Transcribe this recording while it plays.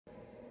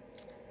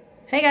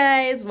Hey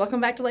guys, welcome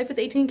back to Life with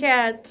 18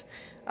 Cats.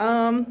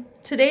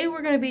 Today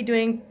we're going to be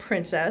doing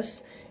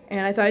Princess,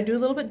 and I thought I'd do a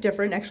little bit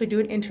different, actually do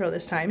an intro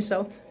this time,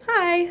 so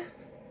hi!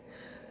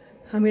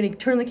 I'm going to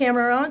turn the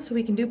camera around so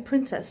we can do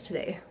Princess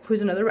today,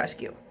 who's another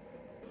rescue.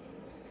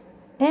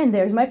 And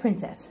there's my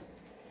Princess.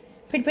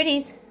 Pretty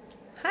pretties.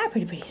 Hi,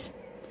 pretty pretties.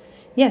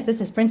 Yes,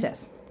 this is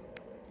Princess.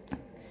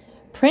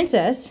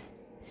 Princess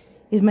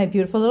is my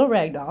beautiful little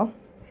ragdoll.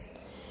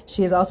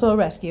 She is also a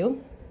rescue.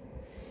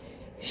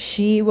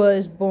 She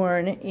was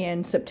born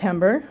in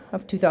September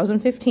of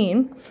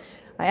 2015.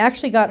 I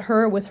actually got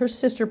her with her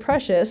sister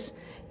Precious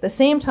the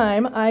same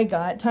time I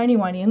got Tiny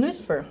Whiny and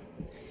Lucifer.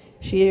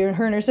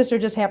 Her and her sister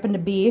just happened to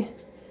be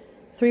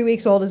 3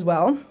 weeks old as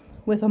well,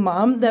 with a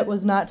mom that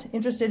was not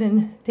interested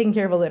in taking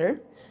care of a litter,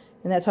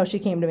 and that's how she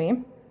came to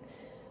me.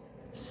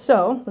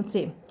 So, let's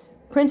see.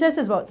 Princess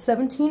is about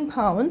 17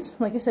 pounds.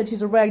 Like I said,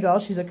 she's a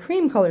ragdoll. She's a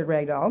cream-colored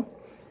ragdoll.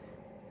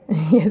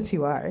 Yes,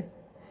 you are.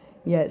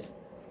 Yes.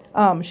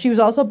 She was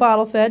also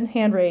bottle-fed,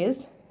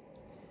 hand-raised.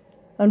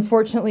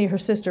 Unfortunately, her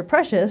sister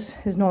Precious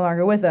is no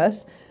longer with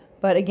us,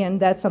 but again,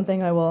 that's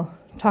something I will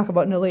talk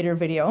about in a later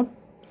video.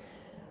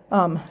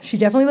 She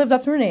definitely lived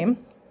up to her name,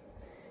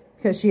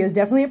 because she is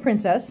definitely a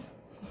princess.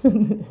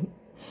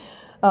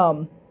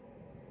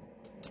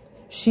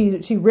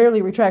 She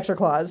rarely retracts her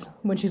claws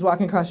when she's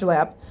walking across your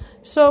lap,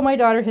 so my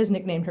daughter has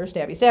nicknamed her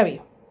Stabby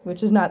Stabby,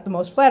 which is not the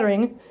most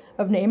flattering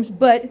of names,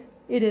 but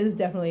it is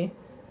definitely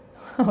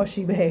how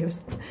she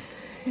behaves.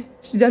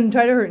 She doesn't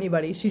try to hurt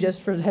anybody. She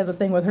just has a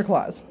thing with her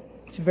claws.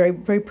 She's very,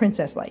 very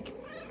princess-like.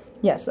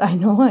 Yes, I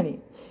know,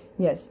 honey.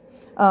 Yes.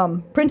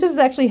 Princess has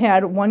actually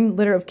had one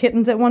litter of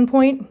kittens at one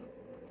point,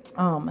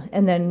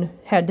 and then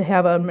had to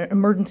have an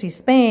emergency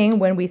spaying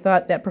when we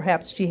thought that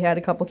perhaps she had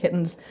a couple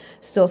kittens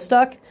still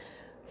stuck.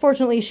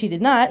 Fortunately, she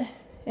did not,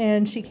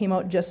 and she came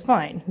out just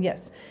fine.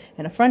 Yes.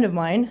 And a friend of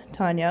mine,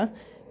 Tanya,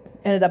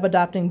 ended up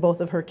adopting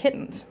both of her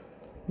kittens.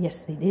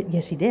 Yes, they did.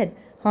 Yes, she did.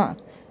 Huh?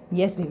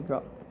 Yes, baby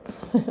girl.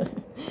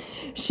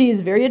 She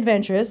is very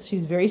adventurous,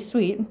 she's very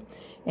sweet,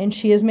 and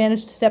she has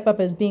managed to step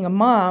up as being a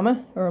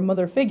mom or a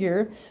mother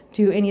figure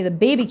to any of the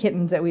baby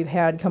kittens that we've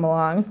had come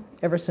along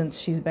ever since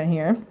she's been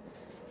here.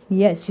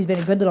 Yes, she's been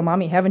a good little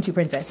mommy, haven't you,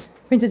 Princess?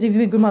 Princess, have you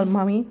been a good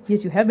mommy?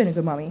 Yes, you have been a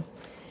good mommy.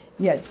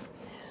 Yes.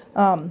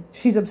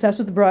 She's obsessed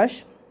with the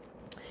brush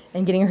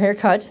and getting her hair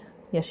cut.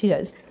 Yes, she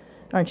does.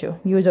 Aren't you?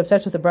 You was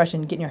obsessed with the brush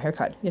and getting your hair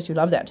cut. Yes, you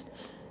love that.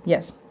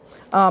 Yes.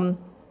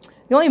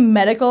 The only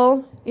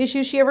medical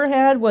issue she ever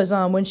had was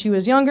when she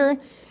was younger.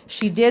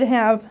 She did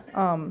have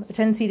a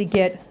tendency to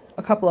get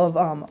a couple of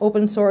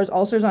open sores,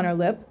 ulcers on her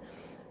lip,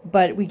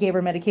 but we gave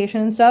her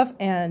medication and stuff,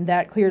 and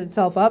that cleared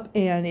itself up,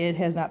 and it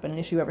has not been an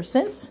issue ever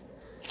since.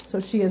 So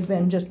she has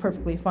been just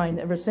perfectly fine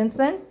ever since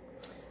then.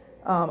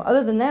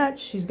 Other than that,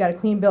 she's got a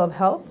clean bill of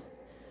health,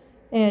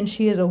 and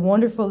she is a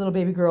wonderful little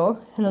baby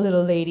girl and a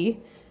little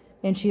lady,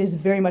 and she is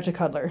very much a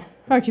cuddler.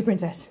 Aren't you,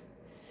 Princess?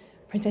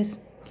 Princess,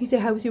 can you say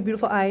hi with your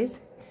beautiful eyes?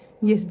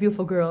 Yes,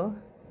 beautiful girl.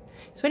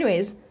 So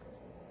anyways,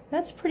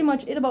 that's pretty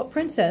much it about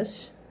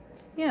Princess.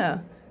 Yeah,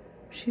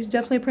 she's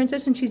definitely a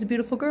princess and she's a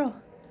beautiful girl.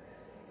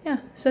 Yeah,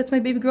 so that's my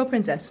baby girl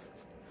Princess.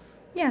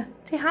 Yeah,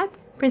 say hi.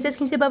 Princess,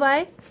 can you say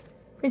bye-bye?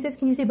 Princess,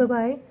 can you say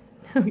bye-bye?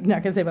 No, you're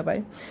not going to say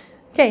bye-bye.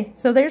 Okay,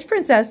 so there's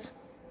Princess.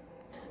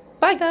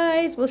 Bye,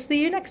 guys. We'll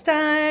see you next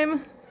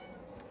time.